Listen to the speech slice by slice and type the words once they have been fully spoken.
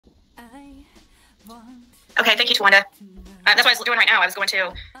Okay, thank you, Tawanda. That's what I was doing right now. I was going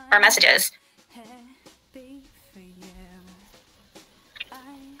to our messages.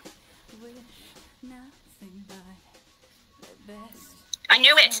 I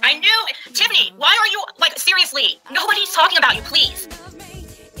knew it. I knew it. Tiffany, why are you, like, seriously? Nobody's talking about you, please.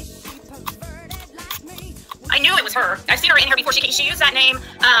 I knew it was her. I've seen her in here before. She used that name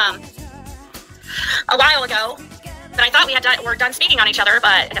a while ago. But I thought we're done speaking on each other,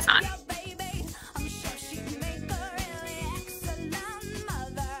 but I guess not.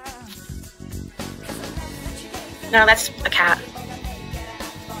 No, that's a cat.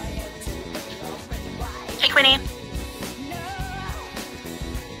 Hey, Quinny.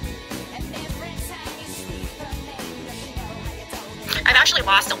 I've actually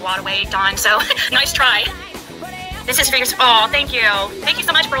lost a lot of weight, Dawn, so nice try. This is for your... Oh, thank you. Thank you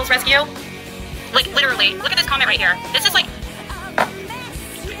so much, Girls Rescue. Like, literally, look at this comment right here. This is like...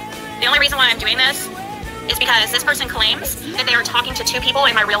 The only reason why I'm doing this is because this person claims that they are talking to 2 people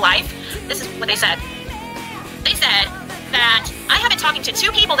in my real life. This is what they said. They said that I have been talking to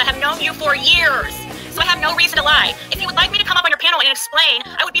 2 people that have known you for years, so I have no reason to lie. If you would like me to come up on your panel and explain,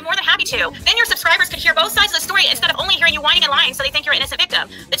 I would be more than happy to. Then your subscribers could hear both sides of the story instead of only hearing you whining and lying so they think you're an innocent victim.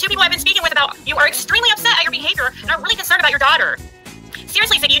 The 2 people I've been speaking with about you are extremely upset at your behavior and are really concerned about your daughter.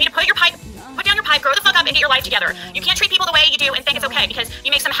 Seriously, Ziggy, you need to put down your pipe, grow the fuck up, and get your life together. You can't treat people the way you do and think it's okay because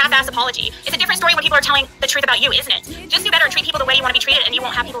you make some half-ass apology. It's a different story when people are telling the truth about you, isn't it? Just do better and treat people the way you want to be treated, and you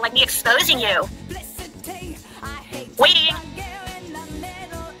won't have people like me exposing you. Waiting.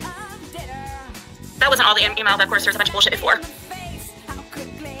 That wasn't all the email, but of course there's a bunch of bullshit before.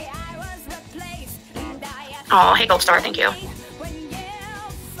 Oh, hey Gold Star, thank you.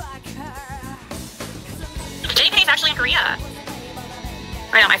 JP's actually in Korea.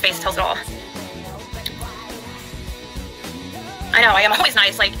 Right on my face tells it all. I know, I am always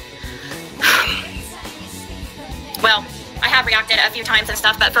nice, like... Well, I have reacted a few times and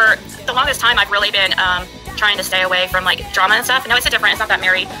stuff, but for the longest time I've really been trying to stay away from like drama and stuff. No, it's not that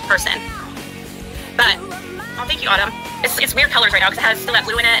married person. But, oh, thank you, Autumn. It's weird colors right now because it has still that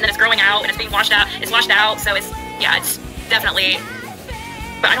blue in it, and then it's growing out, and it's being washed out. It's washed out, so it's, yeah, it's definitely,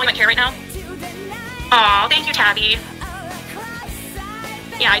 but I don't even care right now. Aw, thank you, Tabby.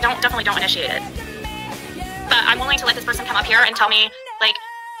 Yeah, I definitely don't initiate it. But I'm willing to let this person come up here and tell me, like,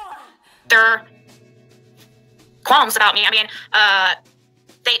 their qualms about me. I mean,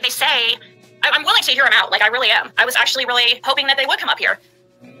 they say, I'm willing to hear them out, like, I really am. I was actually really hoping that they would come up here.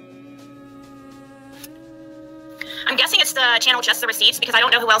 I'm guessing it's the channel Just the Receipts because I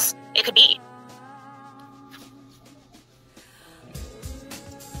don't know who else it could be.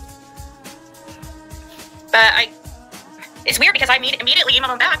 But it's weird because I immediately emailed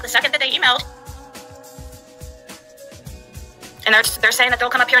them back the second that they emailed. And they're saying that they'll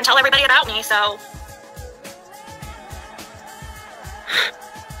come up here and tell everybody about me, so.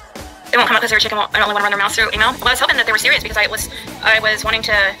 They won't come up because they're chicken. I don't really want to run their mouth through email. Well, I was hoping that they were serious because I was wanting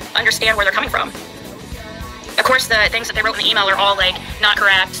to understand where they're coming from. Of course, the things that they wrote in the email are all, like, not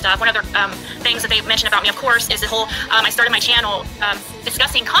correct stuff. One of the things that they mentioned about me, of course, is the whole, I started my channel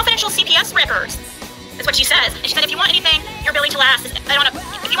discussing confidential CPS records. That's what she says. And she said, if you want anything you're willing to last,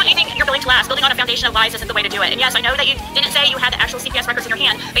 building on a foundation of lies isn't the way to do it. And yes, I know that you didn't say you had the actual CPS records in your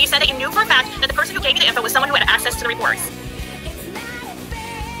hand, but you said that you knew for a fact that the person who gave you the info was someone who had access to the reports.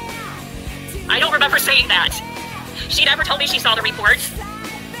 I don't remember saying that. She never told me she saw the reports.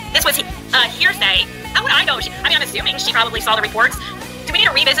 This was hearsay. How would I know? I mean, I'm assuming she probably saw the reports. Do we need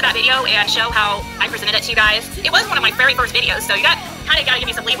to revisit that video and show how I presented it to you guys? It was one of my very first videos, so you kind of got to give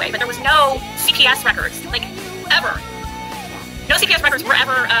me some leeway, but there was no CPS records, like, ever. No CPS records were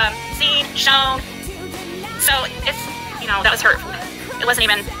ever seen, shown. So it's, you know, that was hurtful. It wasn't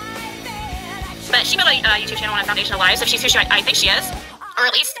even... But she built a YouTube channel on a foundation of lies, so she's who I think she is. Or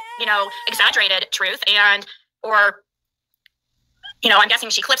at least, you know, exaggerated truth, or... You know, I'm guessing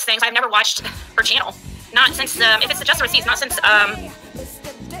she clips things. I've never watched her channel. Not since, if it's Just the Receipts, not since,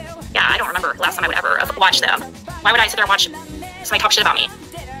 yeah, I don't remember last time I would ever have watched them. Why would I sit there and watch somebody talk shit about me?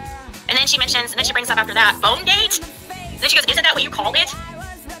 And then she mentions, and then she brings up after that, Bonegate? And then she goes, isn't that what you called it?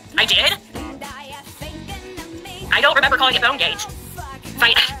 I did? I don't remember calling it Bonegate.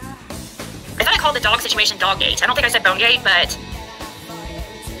 I thought I called the dog situation Doggate. I don't think I said Bonegate, but...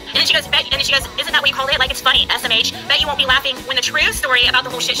 And then she goes, isn't that what you called it? Like, it's funny, SMH. Bet you won't be laughing when the true story about the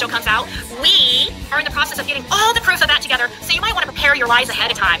whole shit show comes out. We are in the process of getting all the proof of that together, so you might want to prepare your lies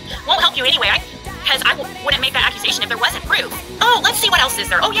ahead of time. Won't help you anyway, because I wouldn't make that accusation if there wasn't proof. Oh, let's see what else is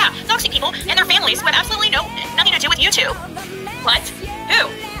there. Oh yeah, toxic people and their families who have absolutely nothing to do with YouTube. What?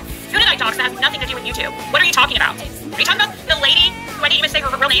 Who? Who did I dox that has nothing to do with YouTube? What are you talking about? you talking about the lady who I didn't even say her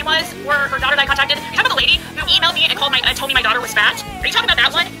real name was, or her daughter that I contacted? Are you talking about the lady who emailed me and told me my daughter was fat? Are you talking about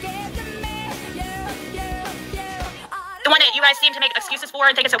that one? The one that you guys seem to make excuses for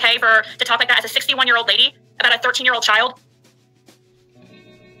and think it's okay to talk like that as a 61-year-old lady about a 13-year-old child?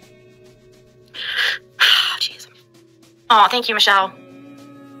 Jeez. Oh, thank you, Michelle.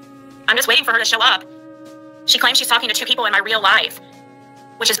 I'm just waiting for her to show up. She claims she's talking to 2 people in my real life,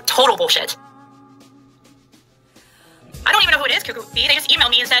 which is total bullshit. I don't even know who it is, Cuckoo Bee. They just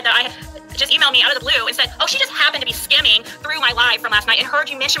emailed me and said that just emailed me out of the blue and said, oh, she just happened to be skimming through my live from last night and heard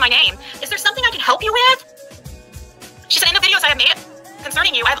you mention my name. Is there something I can help you with? She said, in the videos I have made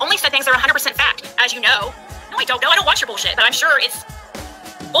concerning you, I've only said things that are 100% fact, as you know. No, I don't know. I don't watch your bullshit, but I'm sure it's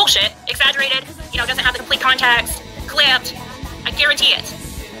bullshit, exaggerated, doesn't have the complete context, clipped. I guarantee it.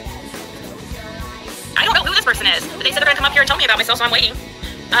 I don't know who this person is, but they said they're going to come up here and tell me about myself, so I'm waiting.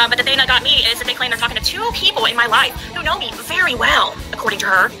 But the thing that got me is that they claim they're talking to 2 people in my life who know me very well, according to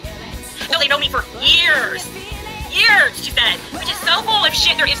her. No, they know me for years. Years, she said, which is so full of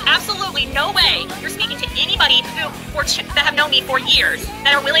shit. There is absolutely no way you're speaking to anybody that have known me for years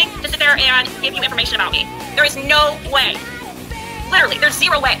that are willing to sit there and give you information about me. There is no way. Literally, there's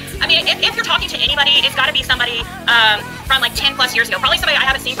zero way. I mean, if you're talking to anybody, it's got to be somebody from like 10 plus years ago. Probably somebody I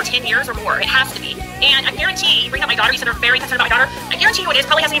haven't seen for 10 years or more. It has to be. And I guarantee, you bring up my daughter, you said they're very concerned about my daughter. I guarantee you it is,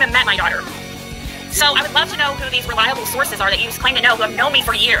 probably hasn't even met my daughter. So I would love to know who these reliable sources are that you claim to know who have known me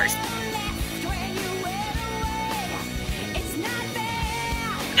for years.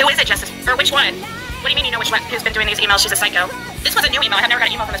 Who is it, Justice? Or which one? What do you mean you know which one who's been doing these emails? She's a psycho. This was a new email. I've never got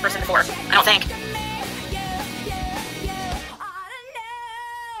an email from this person before. I don't think.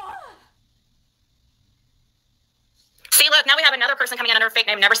 See, look, now we have another person coming in under a fake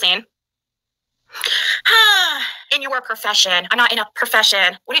name, never seen. In your profession. I'm not in a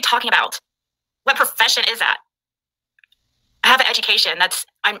profession. What are you talking about? What profession is that? I have an education.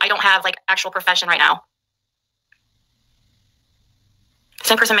 I don't have like actual profession right now.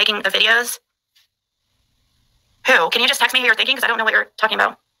 Same person making the videos? Who? Can you just text me who you're thinking? Because I don't know what you're talking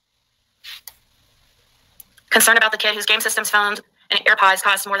about. Concerned about the kid whose game system's phones and AirPods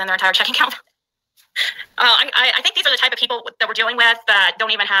cost more than their entire checking account. I think these are the type of people that we're dealing with that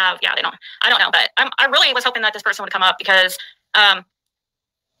don't even have, they don't, I don't know, but I really was hoping that this person would come up because I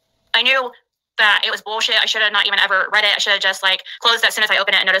knew that it was bullshit. I should have not even ever read it. I should have just like closed it as soon as I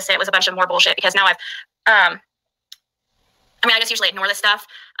opened it and noticed it was a bunch of more bullshit because now I just usually ignore this stuff,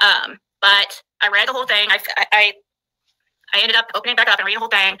 but I read the whole thing. I ended up opening back up and reading the whole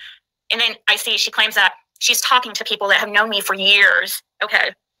thing, and then I see she claims that she's talking to people that have known me for years.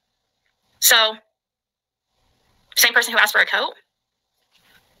 Okay. So, same person who asked for a coat?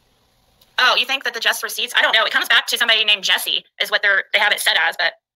 Oh, you think that the just receipts? I don't know. It comes back to somebody named Jesse is what they have it set as, but